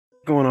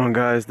Going on,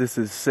 guys? This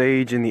is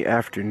Sage in the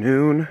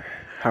afternoon.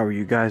 How are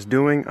you guys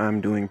doing?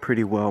 I'm doing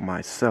pretty well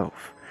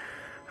myself.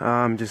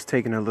 I'm just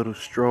taking a little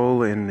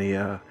stroll in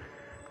the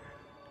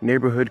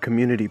neighborhood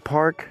community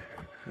park,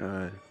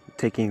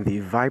 taking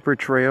the Viper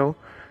Trail.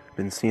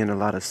 Been seeing a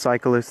lot of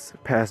cyclists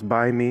pass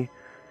by me,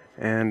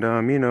 and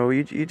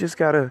you just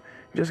gotta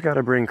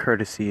bring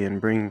courtesy and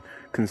bring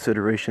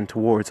consideration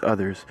towards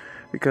others,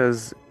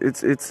 because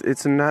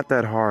it's not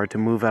that hard to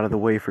move out of the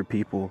way for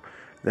people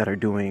that are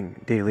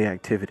doing daily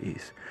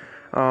activities.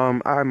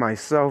 I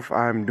myself,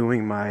 I'm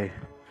doing my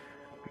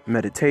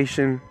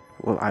meditation.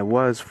 Well, I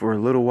was for a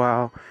little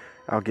while.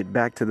 I'll get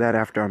back to that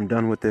after I'm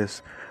done with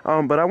this.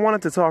 But I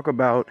wanted to talk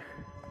about,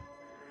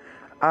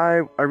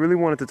 I really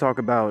wanted to talk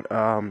about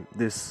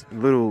this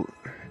little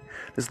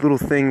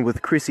thing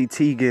with Chrissy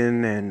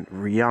Teigen and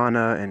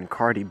Rihanna and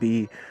Cardi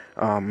B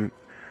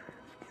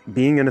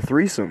being in a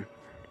threesome.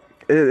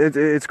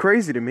 It's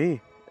crazy to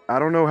me. I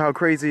don't know how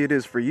crazy it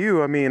is for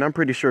you. I mean, I'm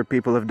pretty sure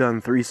people have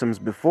done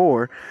threesomes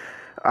before.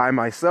 I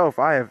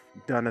have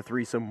done a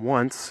threesome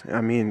once.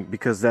 I mean,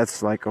 because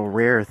that's like a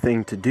rare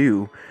thing to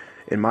do,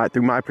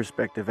 through my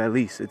perspective at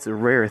least. It's a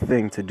rare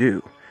thing to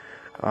do.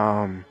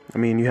 I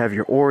mean, you have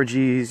your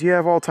orgies, you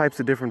have all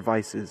types of different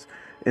vices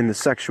in the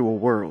sexual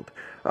world.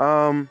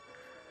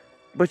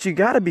 But you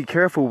got to be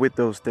careful with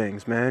those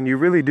things, man. You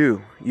really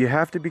do. You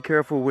have to be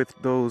careful with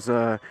those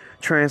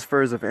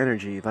transfers of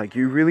energy. Like,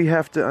 you really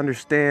have to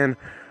understand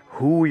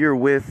who you're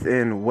with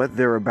and what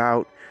they're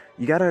about.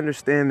 You got to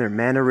understand their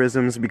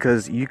mannerisms,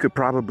 because you could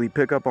probably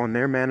pick up on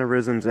their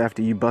mannerisms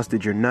after you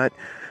busted your nut.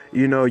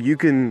 You know, you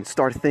can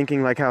start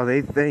thinking like how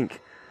they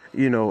think,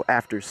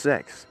 after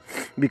sex.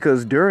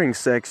 Because during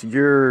sex,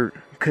 you're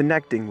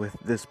connecting with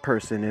this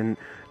person. And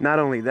not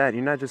only that,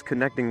 you're not just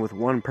connecting with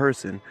one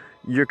person.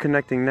 You're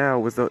connecting now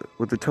with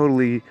a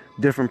totally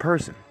different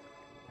person.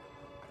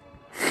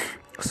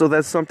 So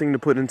that's something to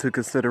put into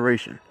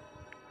consideration.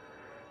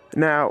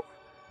 Now,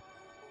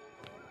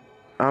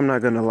 I'm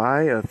not gonna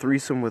lie, a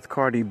threesome with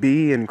Cardi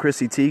B and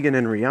Chrissy Teigen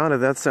and Rihanna,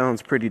 that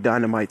sounds pretty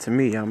dynamite to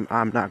me.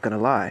 I'm not gonna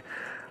lie.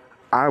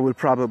 I would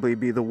probably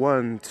be the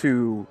one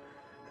to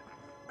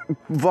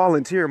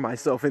volunteer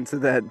myself into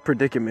that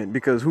predicament,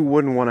 because who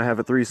wouldn't want to have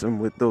a threesome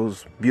with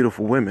those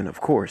beautiful women,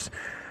 of course.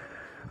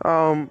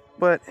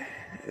 But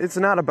it's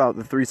not about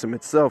the threesome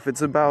itself.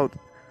 It's about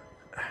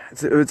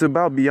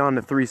beyond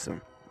the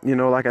threesome.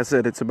 Like I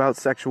said, it's about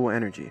sexual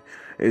energy.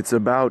 It's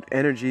about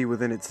energy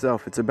within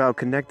itself. It's about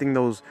connecting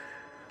those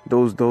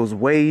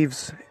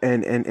waves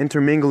and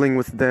intermingling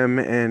with them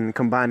and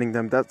combining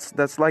them.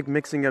 That's like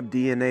mixing up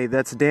DNA.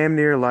 That's damn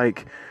near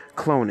like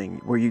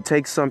cloning, where you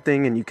take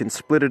something and you can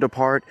split it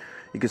apart.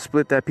 You can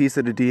split that piece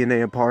of the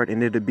DNA apart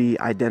and it'll be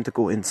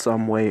identical in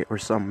some way or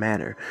some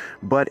manner.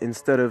 But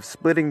instead of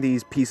splitting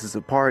these pieces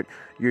apart,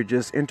 you're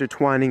just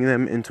intertwining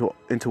them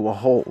into a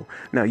whole.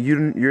 Now,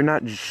 you're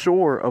not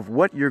sure of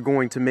what you're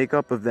going to make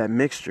up of that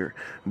mixture.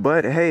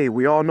 But hey,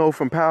 we all know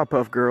from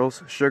Powerpuff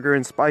Girls, sugar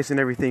and spice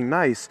and everything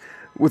nice,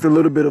 with a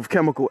little bit of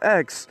chemical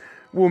X,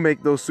 will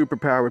make those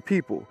superpowered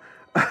people.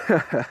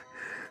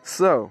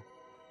 So,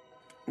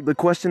 the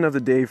question of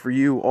the day for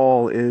you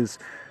all is,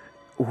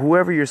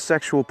 whoever your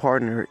sexual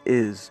partner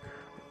is,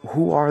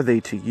 who are they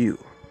to you?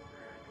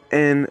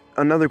 And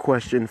another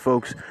question,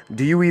 folks,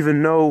 do you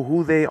even know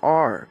who they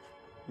are?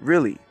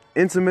 Really,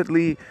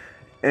 intimately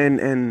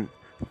and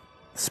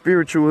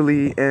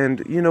spiritually, and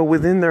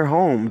within their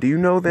home? Do you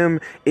know them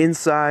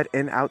inside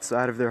and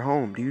outside of their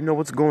home? Do you know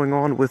what's going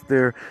on with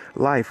their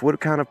life? What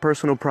kind of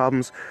personal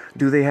problems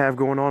do they have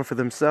going on for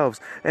themselves?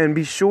 And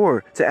be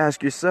sure to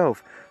ask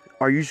yourself,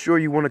 are you sure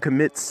you want to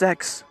commit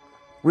sex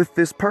with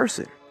this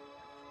person?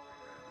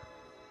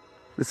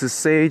 This is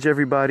Sage,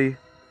 everybody,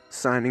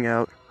 signing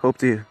out. Hope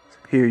to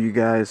hear you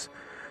guys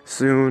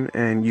soon,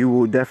 and you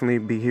will definitely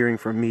be hearing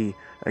from me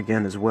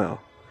again as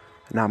well.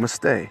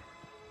 Namaste.